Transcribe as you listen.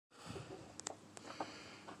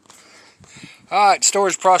Alright,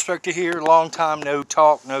 Storage Prospector here. Long time no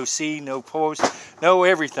talk, no see, no post, no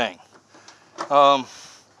everything. I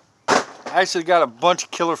actually got a bunch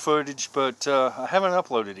of killer footage, but I haven't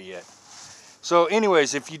uploaded it yet. So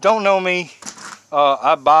anyways, if you don't know me,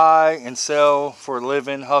 I buy and sell for a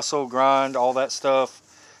living, hustle, grind, all that stuff.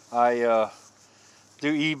 I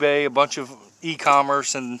do eBay, a bunch of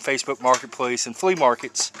e-commerce and Facebook Marketplace and flea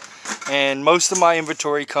markets. And most of my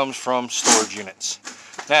inventory comes from storage units.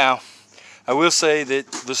 Now, I will say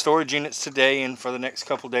that the storage units today and for the next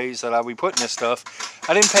couple days that I'll be putting this stuff,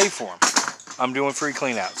 I didn't pay for them. I'm doing free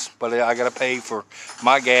cleanouts, but I got to pay for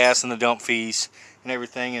my gas and the dump fees and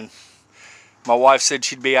everything. And my wife said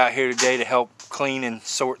she'd be out here today to help clean and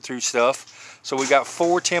sort through stuff. So we got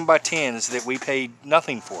 4 10x10s that we paid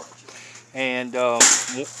nothing for. And 2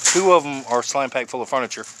 of them are slam packed full of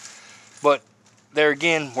furniture. But there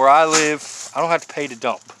again, where I live, I don't have to pay to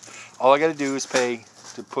dump. All I got to do is pay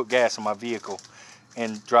to put gas in my vehicle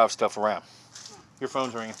and drive stuff around. Your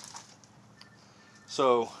phone's ringing.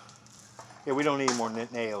 So, yeah, we don't need any more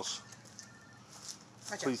nails.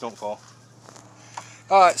 Okay. Please don't fall.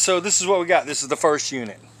 Alright, so this is what we got. This is the first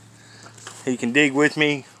unit. You can dig with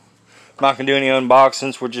me. I'm not going to do any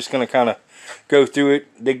unboxings. We're just going to kind of go through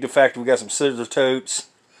it. Dig the fact we got some scissor totes.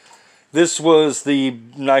 This was the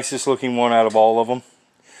nicest looking one out of all of them.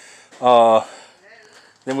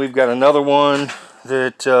 Then we've got another one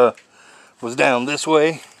that was down this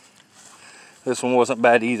way. This one wasn't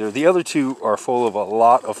bad either. The other 2 are full of a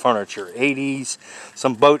lot of furniture. 80s,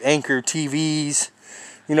 some boat anchor TVs.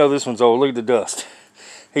 You know this one's old. Look at the dust.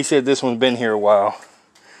 He said this one's been here a while.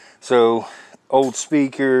 So, old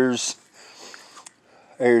speakers.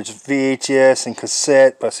 There's VHS and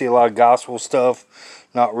cassette. But I see a lot of gospel stuff.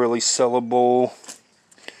 Not really sellable.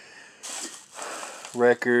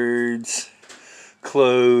 Records.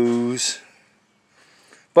 Clothes.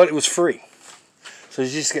 But it was free. So you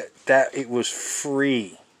just get that. It was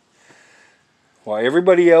free. While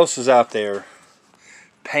everybody else is out there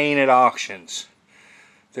paying at auctions,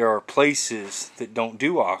 there are places that don't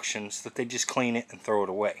do auctions, that they just clean it and throw it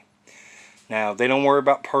away. Now, they don't worry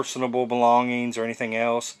about personable belongings or anything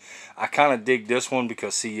else. I kind of dig this one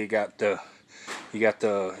because, see, you got the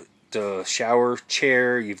shower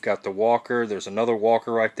chair, you've got the walker, there's another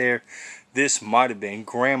walker right there. This might have been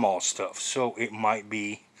grandma's stuff, so it might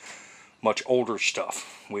be much older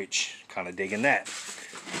stuff, which kind of digging that.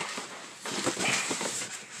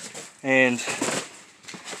 And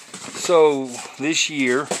so this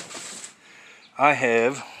year I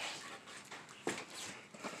have,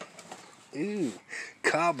 ooh,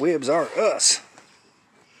 cobwebs are us.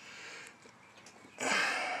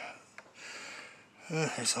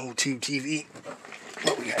 There's an old tube TV.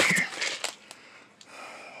 What we got here?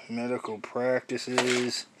 Medical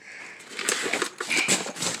practices.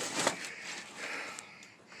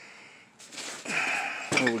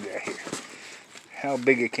 What we got here? How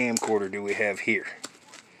big a camcorder do we have here?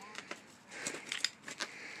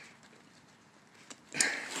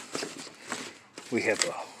 We have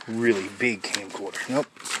a really big camcorder. Nope.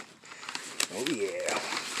 Oh yeah.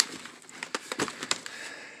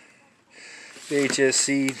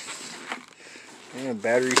 VHS-C. Yeah,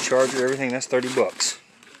 battery, charger, everything. That's 30 bucks.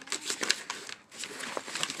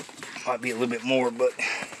 Might be a little bit more, but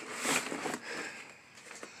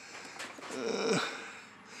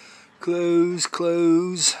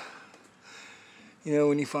clothes. You know,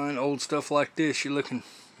 when you find old stuff like this, you're looking.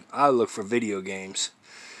 I look for video games.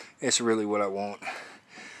 That's really what I want.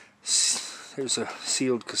 There's a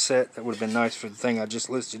sealed cassette. That would have been nice for the thing I just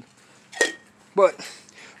listed. But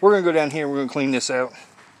we're gonna go down here. We're gonna clean this out,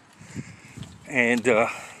 and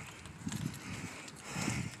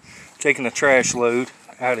taking a trash load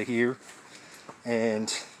out of here, and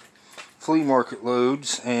flea market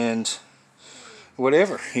loads, and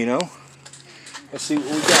whatever, you know. Let's see what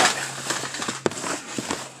we got.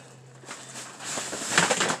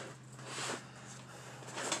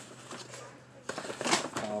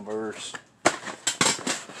 Converse.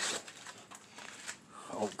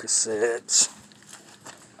 Old cassettes.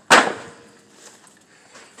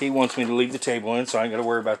 He wants me to leave the table in, so I ain't got to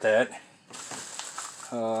worry about that.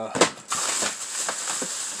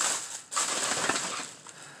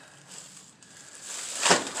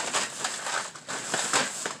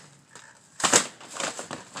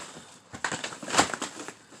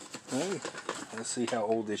 Let's see how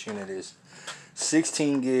old this unit is.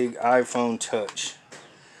 16 gig iPhone Touch.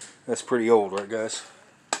 That's pretty old, right, guys?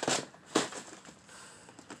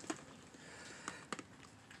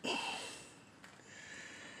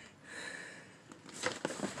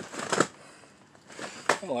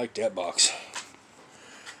 I like that box.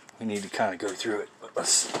 We need to kind of go through it. But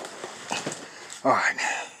let's All right.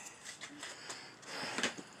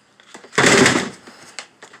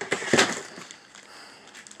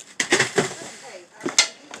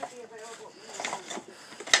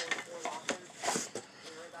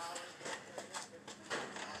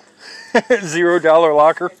 $0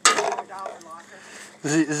 locker.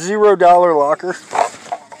 $0 locker.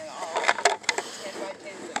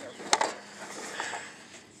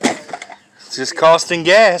 It's just costing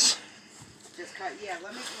gas. Yeah,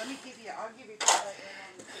 let me give you. I'll give you.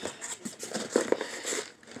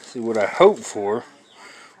 See what I hope for.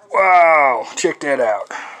 Wow, check that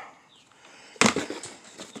out.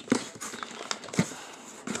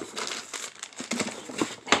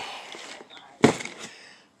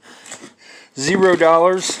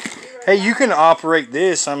 $0. Hey, you can operate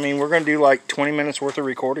this. I mean, we're going to do like 20 minutes worth of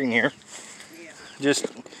recording here. Just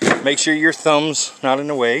make sure your thumb's not in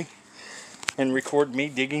the way and record me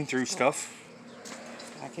digging through stuff.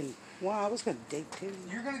 I can. Well, I was going to dig too.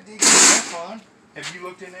 You're going to dig through that fun. Have you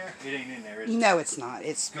looked in there? It ain't in there, is it? No, it's not.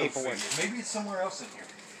 It's Go paperwork. figure. Maybe it's somewhere else in here.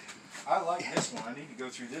 I like this one. I need to go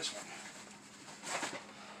through this one.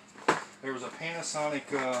 There was a Panasonic.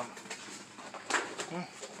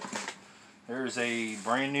 There's a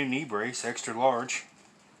brand new knee brace, extra large.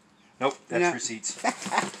 Nope, that's receipts.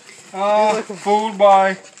 Fooled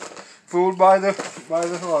by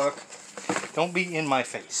the luck. Don't be in my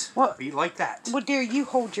face. What? Be like that. Well, dear, you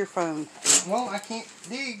hold your phone. Well, I can't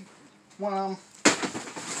dig when I'm.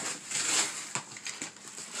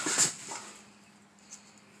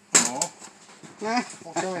 Oh. Well,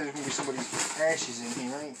 tell me there's gonna be somebody's ashes in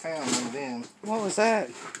here. I ain't found none of them. What was that?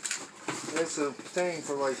 That's a thing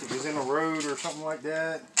for like if it was in a road or something like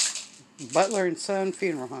that. Butler and Son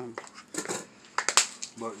Funeral Home.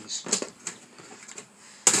 Buttons.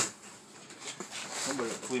 Somebody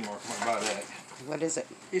at the flea market might buy that. What is it?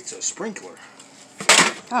 It's a sprinkler.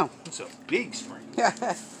 Oh. It's a big sprinkler.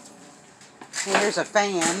 Well, there's a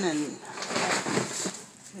fan and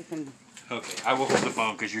you can. Okay, I will hold the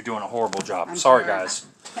phone because you're doing a horrible job. I'm sorry, guys.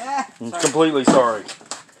 I'm Sorry. completely sorry.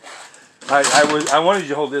 I wanted you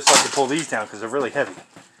to hold this so I could pull these down because they're really heavy.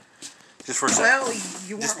 Just for a second. Well,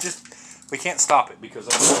 you weren't. Just we can't stop it because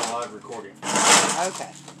I'm doing a live recording.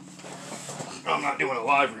 Okay. I'm not doing a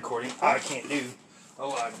live recording. I can't do a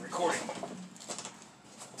live recording.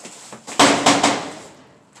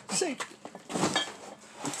 See.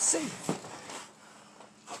 See.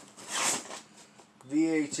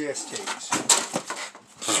 VHS tapes.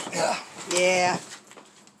 Yeah.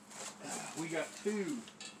 We got 2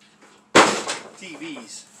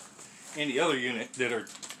 TVs in the other unit that are.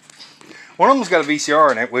 One of them's got a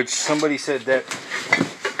VCR in it, which somebody said that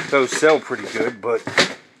those sell pretty good, but.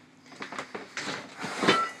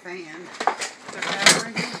 Fan. The power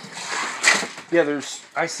in here? Yeah,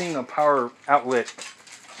 I seen a power outlet.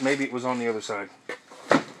 Maybe it was on the other side.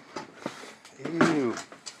 Ew.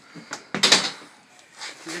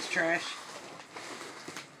 This trash.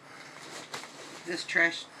 This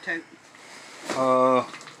trash tote.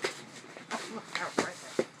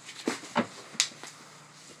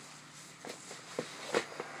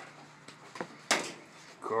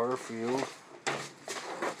 Garfield.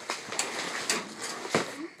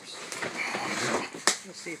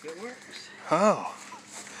 Let's see if it works. Oh,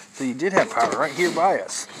 so you did have power right here by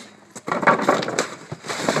us.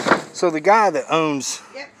 So the guy that owns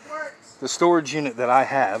the storage unit that I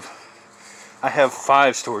have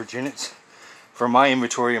 5 storage units for my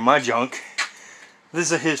inventory and my junk.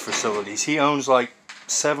 This is his facilities. He owns like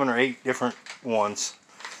 7 or 8 different ones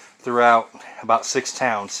throughout about 6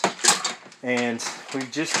 towns. And we've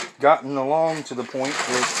just gotten along to the point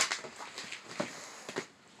that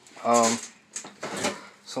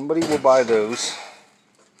somebody will buy those.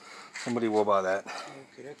 Somebody will buy that.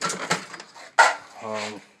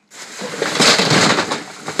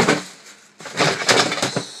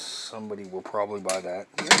 Somebody will probably buy that.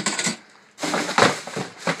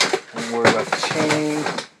 Don't worry about the chain.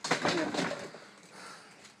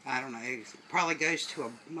 I don't know. It probably goes to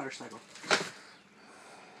a motorcycle.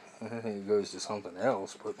 I think it goes to something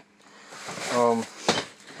else, but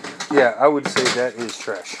yeah, I would say that is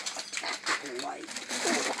trash.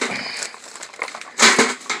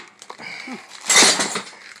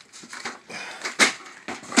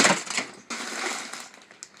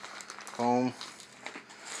 Foam.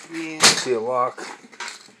 Yeah. See a lock.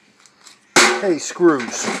 Hey,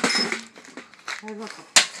 screws. Hey, look.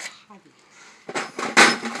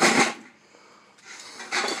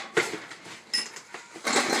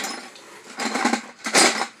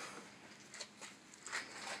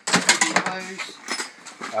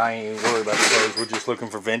 I ain't even worried about the clothes. We're just looking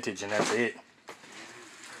for vintage, and that's it.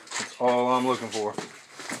 That's all I'm looking for.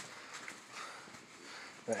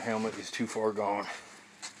 That helmet is too far gone.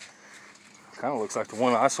 Kind of looks like the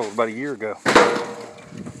one I sold about a year ago. There's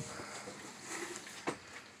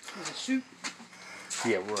a suit.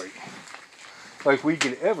 Yeah, right. Like we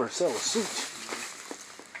could ever sell a suit.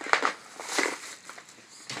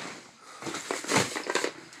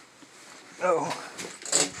 Oh.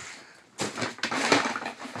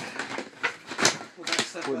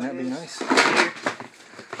 Wouldn't that be nice? Here.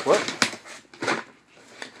 What?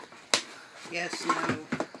 Yes, no.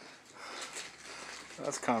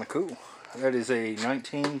 That's kind of cool. That is a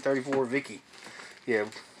 1934 Vicky. Yeah,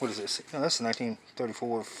 what is this? No, that's a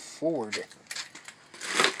 1934 Ford.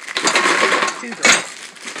 Tudor.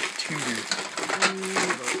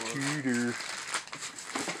 Tudor.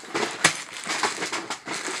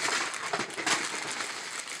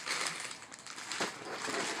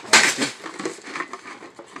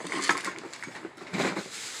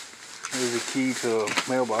 There's a key to a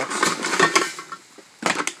mailbox.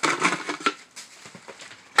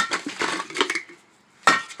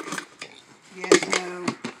 Yes, no.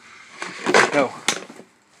 No.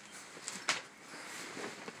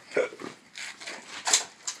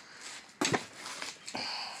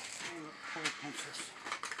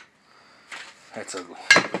 That's ugly.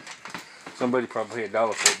 Somebody probably paid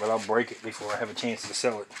 $1 for it, but I'll break it before I have a chance to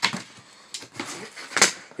sell it.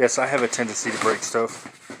 Yes, I have a tendency to break stuff.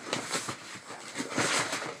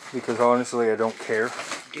 Because honestly, I don't care.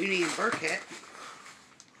 Dooney and Burke hat.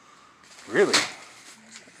 Really?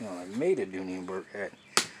 No, I made a Dooney and Burke hat.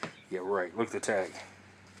 Yeah, right. Look at the tag.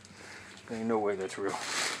 There ain't no way that's real.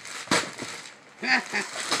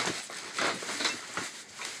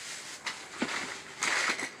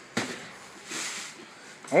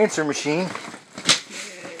 Answer machine. Yay.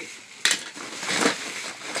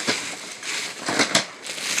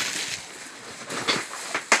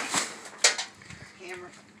 Camera.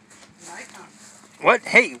 Nikon. What?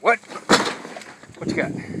 Hey, what? What you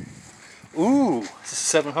got? Ooh, this is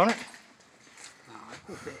 700? Oh,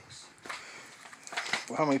 cool pics.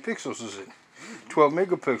 Well, how many pixels is it? 12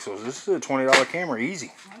 megapixels. This is a $20 camera,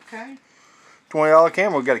 easy. Okay. $20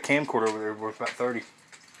 camera. We got a camcorder over there worth about 30.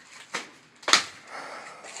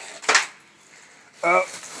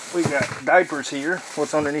 We got diapers here.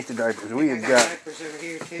 What's underneath the diapers? We have got diapers over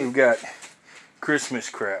here too. we've got Christmas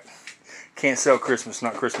crap. Can't sell Christmas,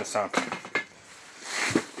 not Christmas time.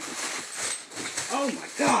 Oh my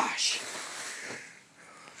gosh.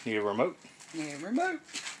 Need a remote? Yeah, remote.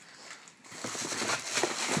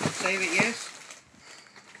 Save it, yes?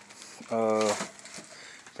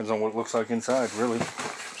 Depends on what it looks like inside, really.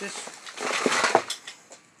 Just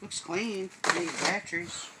looks clean. Need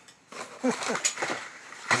batteries.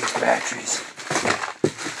 These batteries.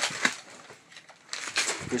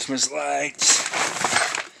 Christmas lights.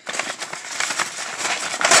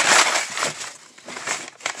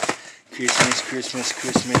 Christmas, Christmas,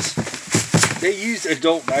 Christmas. They used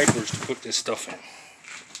adult diapers to put this stuff in.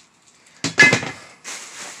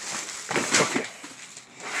 Okay.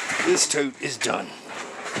 This tote is done.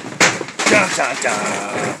 Dun, dun,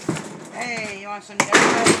 dun. Hey, you want some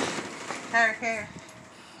diapers? Hair.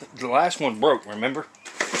 The last one broke, remember?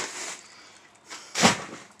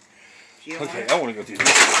 You don't Okay, want I want to go through this.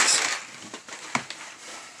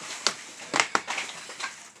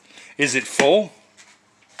 Is it full?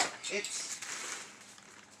 It's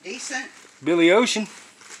decent. Billy Ocean.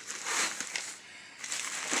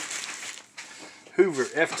 Hoover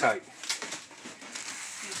F-Type.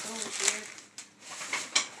 It's over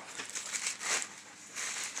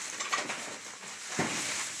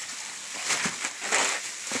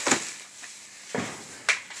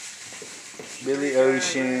here. Billy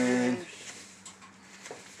Ocean.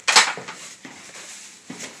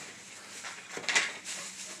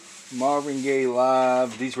 Marvin Gaye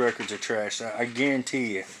Live. These records are trash. I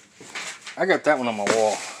guarantee you. I got that one on my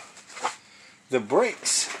wall. The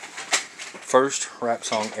Breaks. First rap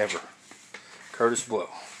song ever. Curtis Blow.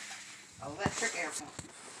 Electric air pump.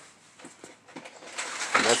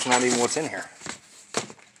 That's not even what's in here.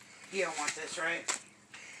 You don't want this, right?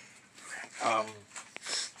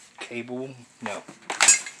 Cable? No.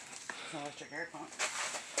 Electric air pump.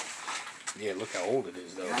 Yeah, look how old it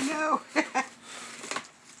is, though. I know.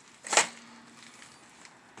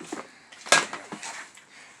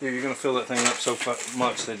 Yeah, you're going to fill that thing up so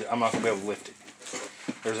much that I'm not going to be able to lift it.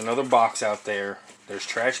 There's another box out there. There's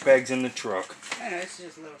trash bags in the truck. I know, it's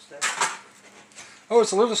just little stuff. Oh,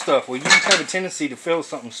 it's little stuff. Well, you just have a tendency to fill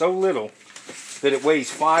something so little that it weighs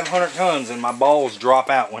 500 tons and my balls drop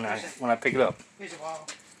out when I pick it up. Here's a wall.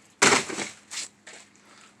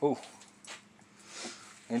 Oh.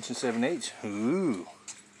 1 7/8. Ooh.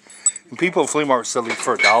 And people at flea markets sell these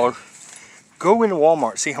for $1. Go into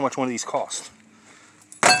Walmart, see how much one of these costs.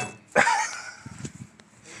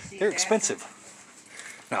 They're expensive.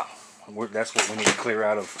 No, that's what we need to clear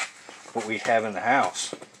out of what we have in the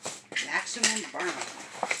house. Maximum burn.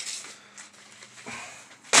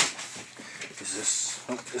 Is this?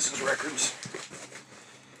 Oh, this is records.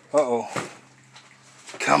 Uh-oh.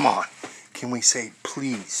 Come on. Can we say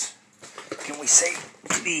please? Can we say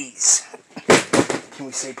please? Can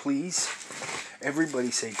we say please?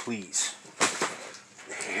 Everybody say please.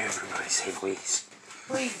 Everybody say please.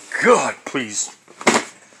 Please. God, please.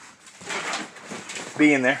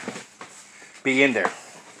 Be in there. Be in there.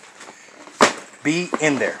 Be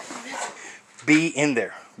in there. Be in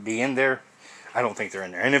there. Be in there. I don't think they're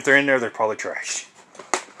in there. And if they're in there, they're probably trash.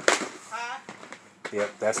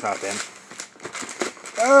 Yep, that's not them.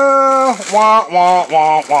 Wah, wah,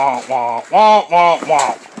 wah, wah, wah, wah, wah,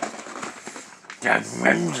 wah.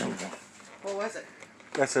 What was it?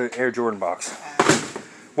 That's an Air Jordan box.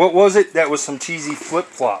 What was it? That was some cheesy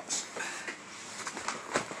flip-flops.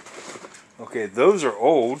 Okay, those are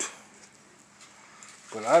old.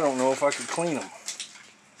 But I don't know if I could clean them.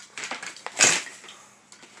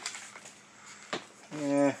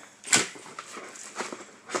 Yeah.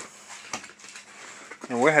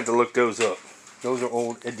 And we'll have to look those up. Those are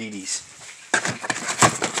old Adidas.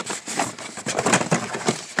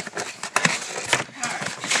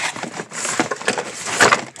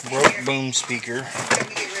 Broke boom speaker. Let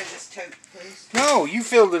me get rid of this tote, please. No, you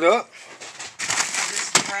filled it up. Is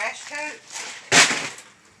this the trash tote?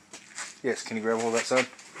 Yes, can you grab hold of that side?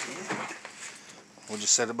 Yeah. We'll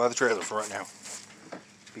just set it by the trailer for right now.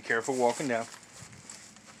 Be careful walking down.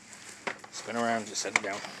 Spin around, just set it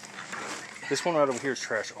down. This one right over here is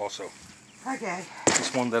trash also. Okay.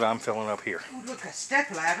 This one that I'm filling up here. Oh, look, a step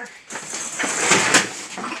ladder.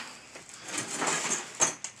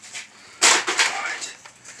 Alright.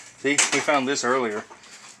 See, we found this earlier.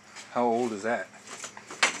 How old is that?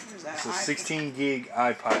 Where's that? It's a 16 gig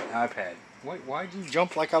iPad. Wait, why'd you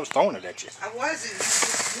jump like I was throwing it at you? I wasn't. I was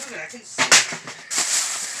just moving. I couldn't see.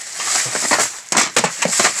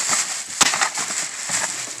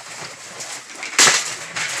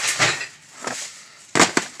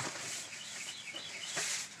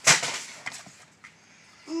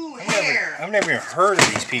 I've never even heard of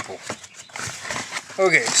these people.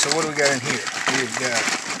 Okay, so what do we got in here? We've got...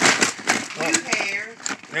 New hair.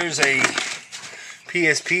 There's a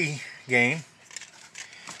PSP game.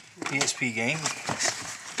 PSP game.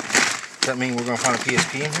 Does that mean we're going to find a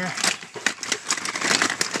PSP in here?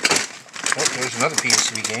 Oh, there's another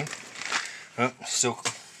PSP game. Oh, still...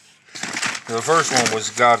 The first one was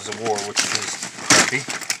Gods of War, which is crappy.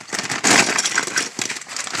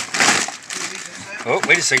 Oh,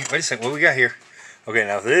 wait a second, what do we got here? Okay,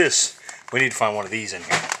 now this, we need to find one of these in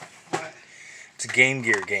here. What? It's a Game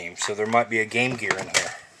Gear game, so there might be a Game Gear in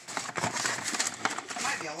here. There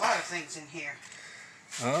might be a lot of things in here.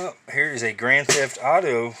 Oh, here is a Grand Theft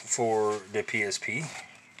Auto for the PSP.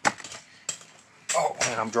 Oh,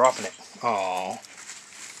 and I'm dropping it. Oh.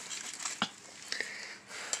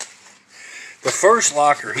 The first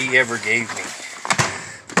locker he ever gave me,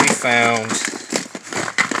 I found,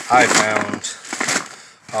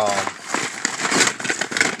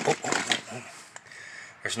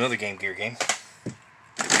 there's another Game Gear game.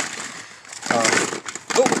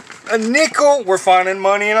 Oh, a nickel! We're finding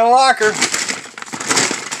money in a locker.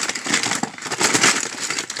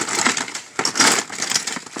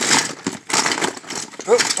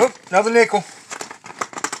 Oh, another nickel.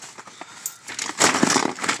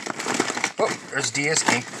 Oh, there's a DS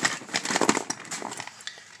game.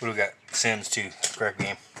 What do we got? Sims 2, crap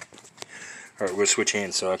game. Alright, we'll switch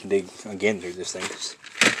hands so I can dig again through this thing.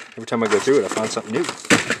 Every time I go through it, I find something new.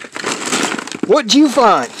 What'd you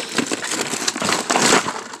find?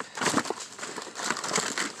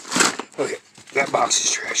 Okay, that box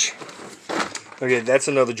is trash. Okay, that's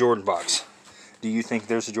another Jordan box. Do you think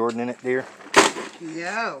there's a Jordan in it, dear?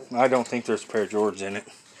 No. I don't think there's a pair of Jordans in it.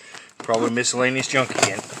 Probably miscellaneous junk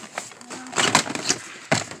again.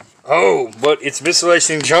 Oh, but it's miscellaneous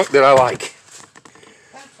junk that I like.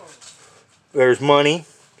 There's money.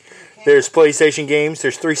 There's PlayStation games.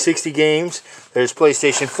 There's 360 games. There's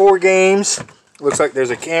PlayStation 4 games. Looks like there's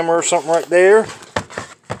a camera or something right there.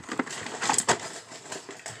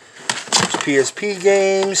 There's PSP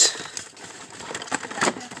games.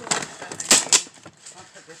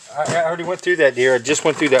 I already went through that, dear. I just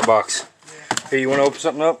went through that box. Here, you want to open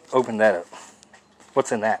something up? Open that up.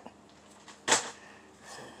 What's in that?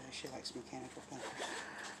 She likes mechanical things.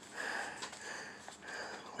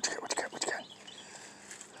 What you got?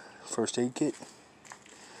 First aid kit?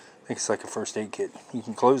 I think it's like a first aid kit. You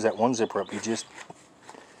can close that one zipper up. You just...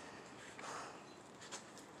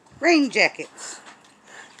 Rain jackets.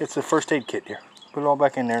 It's a first aid kit here. Put it all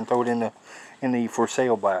back in there and throw it in the for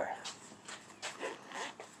sale bag.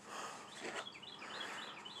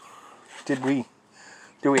 Did we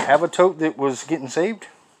have a tote that was getting saved?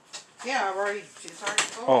 Yeah, it's already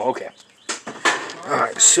full. Oh, okay.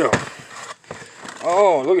 Alright, so.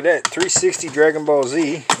 Oh, look at that. 360 Dragon Ball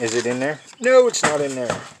Z. Is it in there? No, it's not in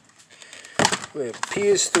there. We have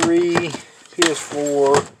PS3,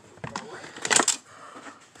 PS4,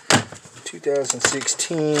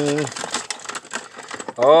 2016.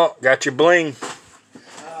 Oh, got your bling.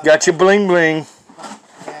 Got your bling bling.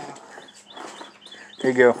 Yeah.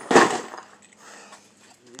 There you go.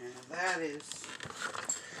 Yeah, that is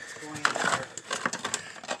going in the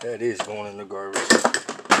garbage. That is going in the garbage.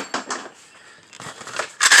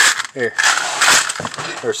 Here.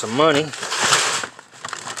 There's some money.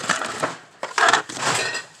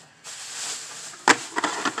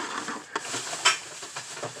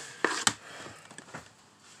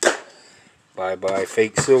 Bye bye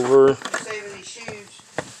fake silver. Saving these shoes.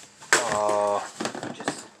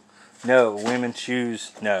 Just No, women's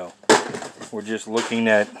shoes, no. We're just looking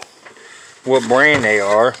at what brand they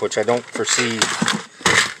are, which I don't foresee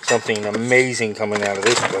something amazing coming out of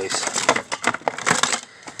this place.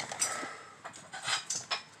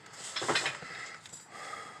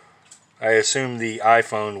 I assume the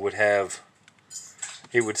iPhone would have,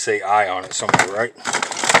 it would say I on it somewhere, right?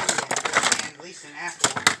 at least an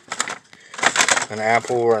apple. An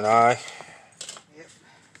apple or an I. Yep.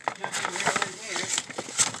 Nothing real in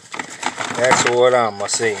here. That's what I'm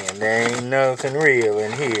saying. There ain't nothing real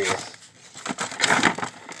in here.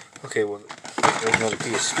 Okay, well, there's another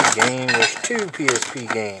PSP game. There's 2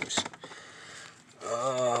 PSP games.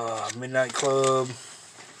 Midnight Club.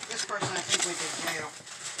 This person I think went to jail.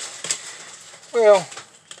 Well,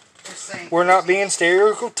 Just saying. we're not being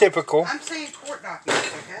stereotypical. I'm saying court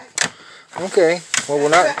documents, okay? Okay. Well, we're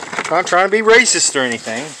not trying to be racist or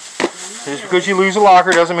anything. Just because you lose a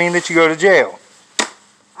locker doesn't mean that you go to jail.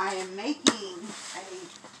 I am making a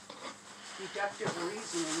deductive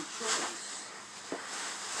reasoning choice.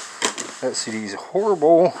 That CD is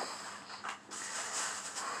horrible.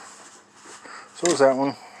 So is that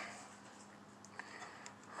one.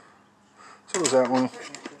 So is that one.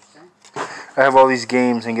 Interesting. I have all these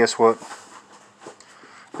games, and guess what?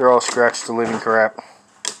 They're all scratched to living crap.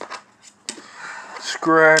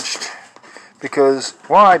 Scratched. Because,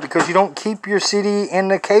 why? Because you don't keep your CD in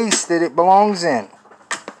the case that it belongs in.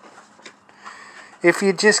 If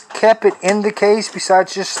you just kept it in the case,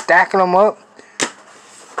 besides just stacking them up,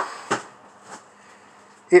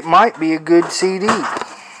 it might be a good CD.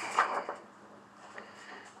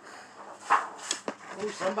 Ooh,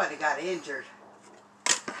 somebody got injured.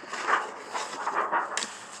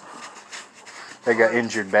 They got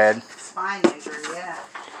injured bad. Spine injury, yeah.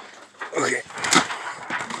 Okay.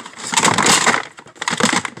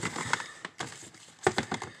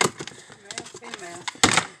 Female.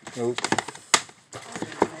 Nope.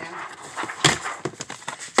 Man.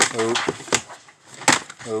 Nope.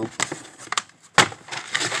 Nope.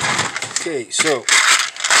 Okay, so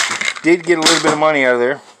did get a little bit of money out of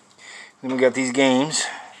there. Then we got these games.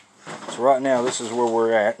 So right now, this is where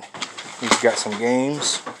we're at. We've got some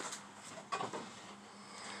games.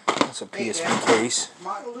 That's a PSP case.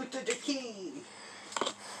 Martin Luther King.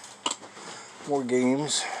 More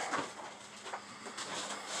games.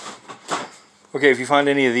 Okay, if you find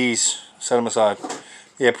any of these, set them aside.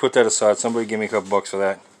 Yeah, put that aside. Somebody give me a couple bucks for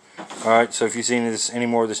that. Alright, so if you see any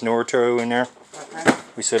more of this Naruto in there, Okay.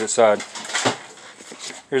 we set it aside.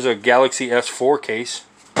 Here's a Galaxy S4 case.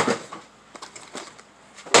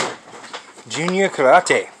 Junior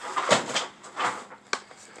Karate.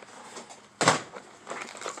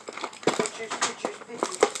 Pictures.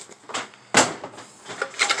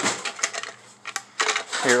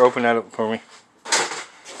 Here, open that up for me.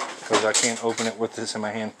 Because I can't open it with this in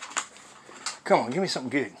my hand. Come on, give me something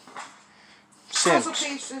good. Puzzle Sims.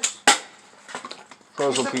 pieces.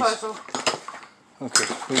 Puzzle It's a piece. puzzle. Okay,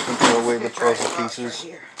 we can throw away the Picture puzzle box right pieces.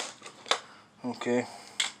 here. Okay.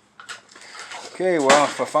 Okay, well,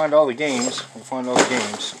 if I find all the games, we'll find all the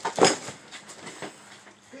games.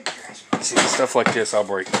 Good trash. See, stuff like this I'll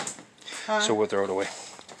break. Huh? So we'll throw it away.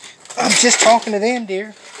 I'm just talking to them,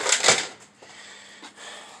 dear.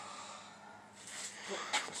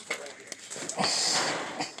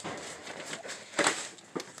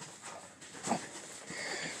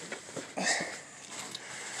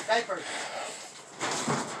 Diapers.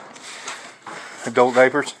 Adult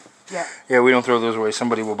diapers? Yeah. Yeah, we don't throw those away.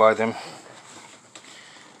 Somebody will buy them.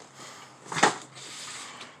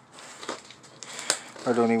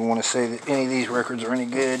 I don't even want to say that any of these records are any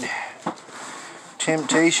good.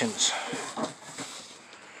 Temptations.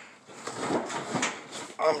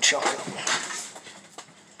 I'm chunking them.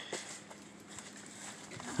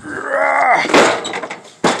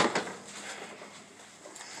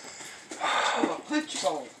 Oh, a punch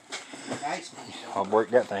bowl. Nice punch bowl. I'll break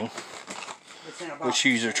that thing. It's in a box. The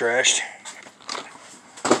shoes are trashed.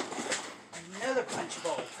 Another punch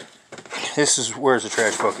bowl. This is, where's the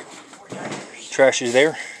trash bucket? Trash is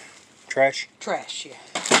there? Trash? Trash, yeah.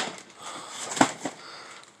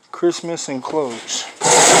 Christmas and clothes.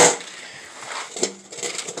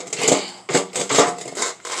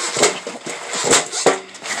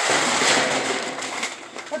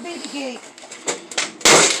 A baby gate.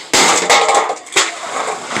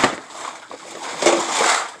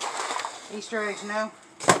 Easter eggs, no?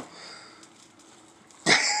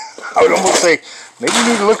 I would almost say, maybe you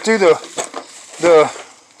need to look through the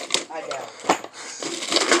I doubt it.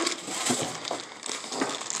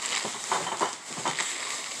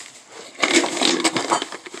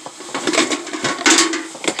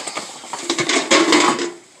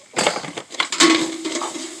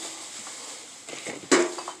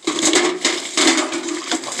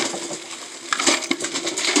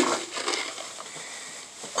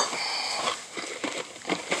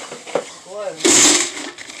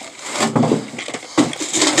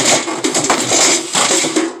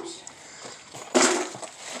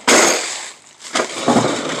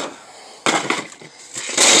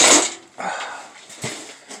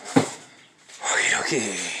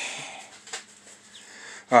 Okay.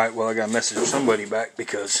 Alright, well I got a message from somebody back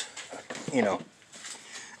because, you know,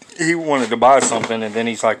 he wanted to buy something and then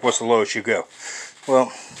he's like, what's the lowest you go?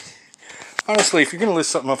 Well, honestly, if you're going to list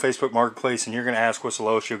something on Facebook Marketplace and you're going to ask what's the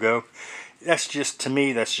lowest you'll go, that's just, to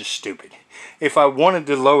me, that's just stupid. If I wanted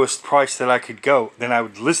the lowest price that I could go, then I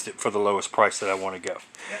would list it for the lowest price that I want to go.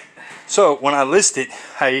 So when I list it,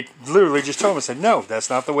 I literally just told him, I said, no, that's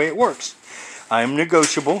not the way it works. I am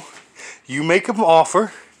negotiable. You make an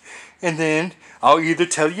offer, and then I'll either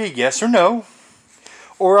tell you yes or no,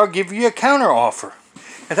 or I'll give you a counter offer.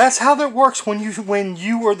 And that's how that works when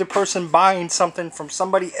you are the person buying something from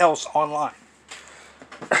somebody else online.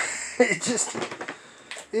 It just,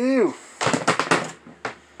 ew.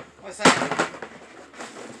 What's that?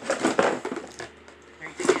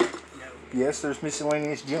 No. Yes, there's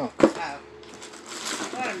miscellaneous junk. Oh.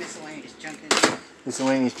 What a miscellaneous junk in there.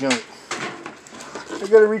 Miscellaneous junk. I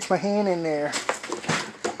gotta reach my hand in there.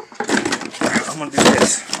 I'm gonna do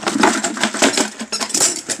this.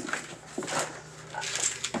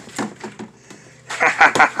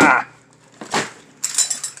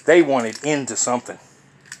 They wanted into something.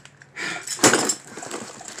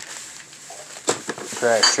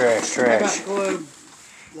 Trash, trash, How about trash. glue?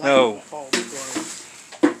 No. Fall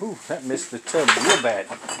glue. Ooh, that missed the tub real bad.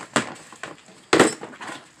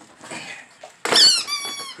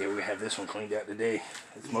 Yeah, we had this one cleaned out today.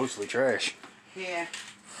 It's mostly trash. Yeah.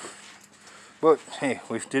 But, hey,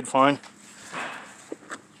 we did find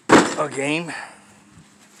a game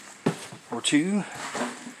or two.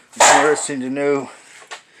 It's interesting to know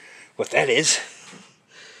what that is.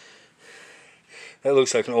 That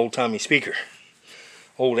looks like an old-timey speaker.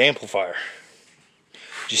 Old amplifier.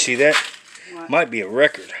 Did you see that? What? Might be a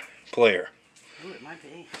record player. Ooh, it might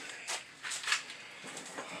be.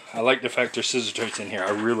 I like the fact there's scissor totes in here. I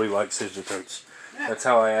really like scissor totes. Yeah. That's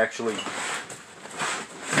how I actually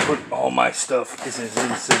put all my stuff is in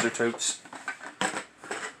scissor totes.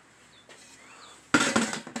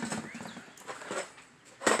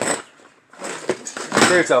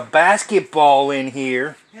 There's a basketball in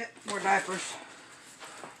here. Yep, more diapers.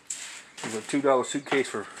 There's a $2 suitcase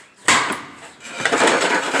for...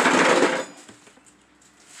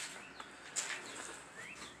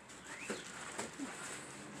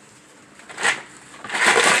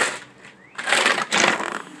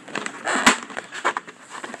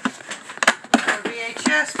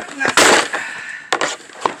 VHS, but nothing.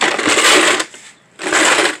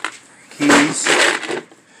 Keys.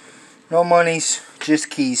 No monies, just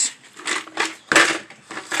keys.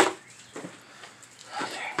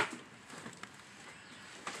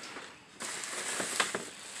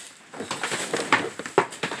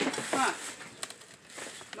 Huh.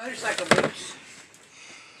 Motorcycle boots.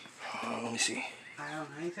 Let me see. I don't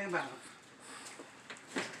know anything about them.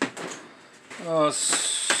 Let's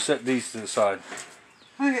set these to the side.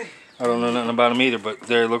 Okay. I don't know nothing about them either, but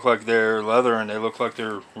they look like they're leather and they look like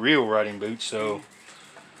they're real riding boots, so.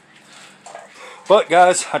 But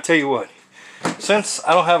guys, I tell you what, since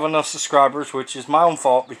I don't have enough subscribers, which is my own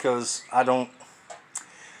fault because I don't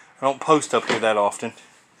post up here that often,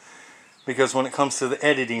 because when it comes to the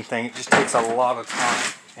editing thing, it just takes a lot of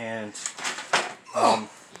time, and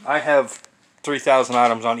I have 3,000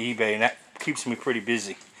 items on eBay, and that keeps me pretty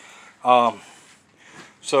busy.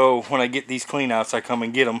 So when I get these clean outs, I come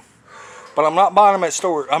and get them. But I'm not buying them at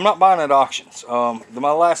stores. I'm not buying at auctions.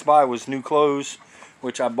 My last buy was new clothes,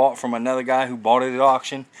 which I bought from another guy who bought it at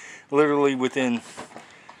auction. Literally within,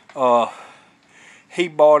 he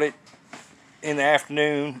bought it in the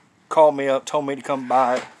afternoon, called me up, told me to come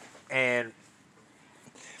buy it, and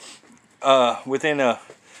within a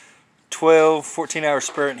 14 hour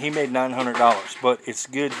sprint, he made $900. But it's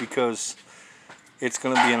good because it's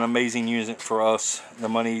going to be an amazing unit for us. The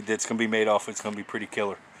money that's going to be made off it's going to be pretty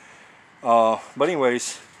killer. But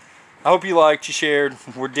anyways, I hope you liked, you shared.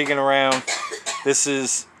 We're digging around. This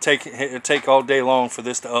is it'll take all day long for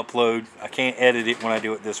this to upload. I can't edit it when I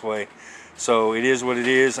do it this way. So it is what it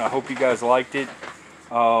is. I hope you guys liked it.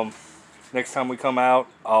 Next time we come out,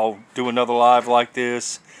 I'll do another live like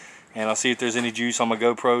this. And I'll see if there's any juice on my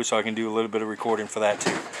GoPro so I can do a little bit of recording for that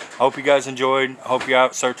too. I hope you guys enjoyed. I hope you're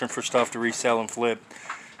out searching for stuff to resell and flip.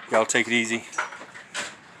 Y'all take it easy.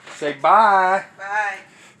 Say bye. Bye.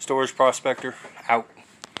 Storage Prospector out.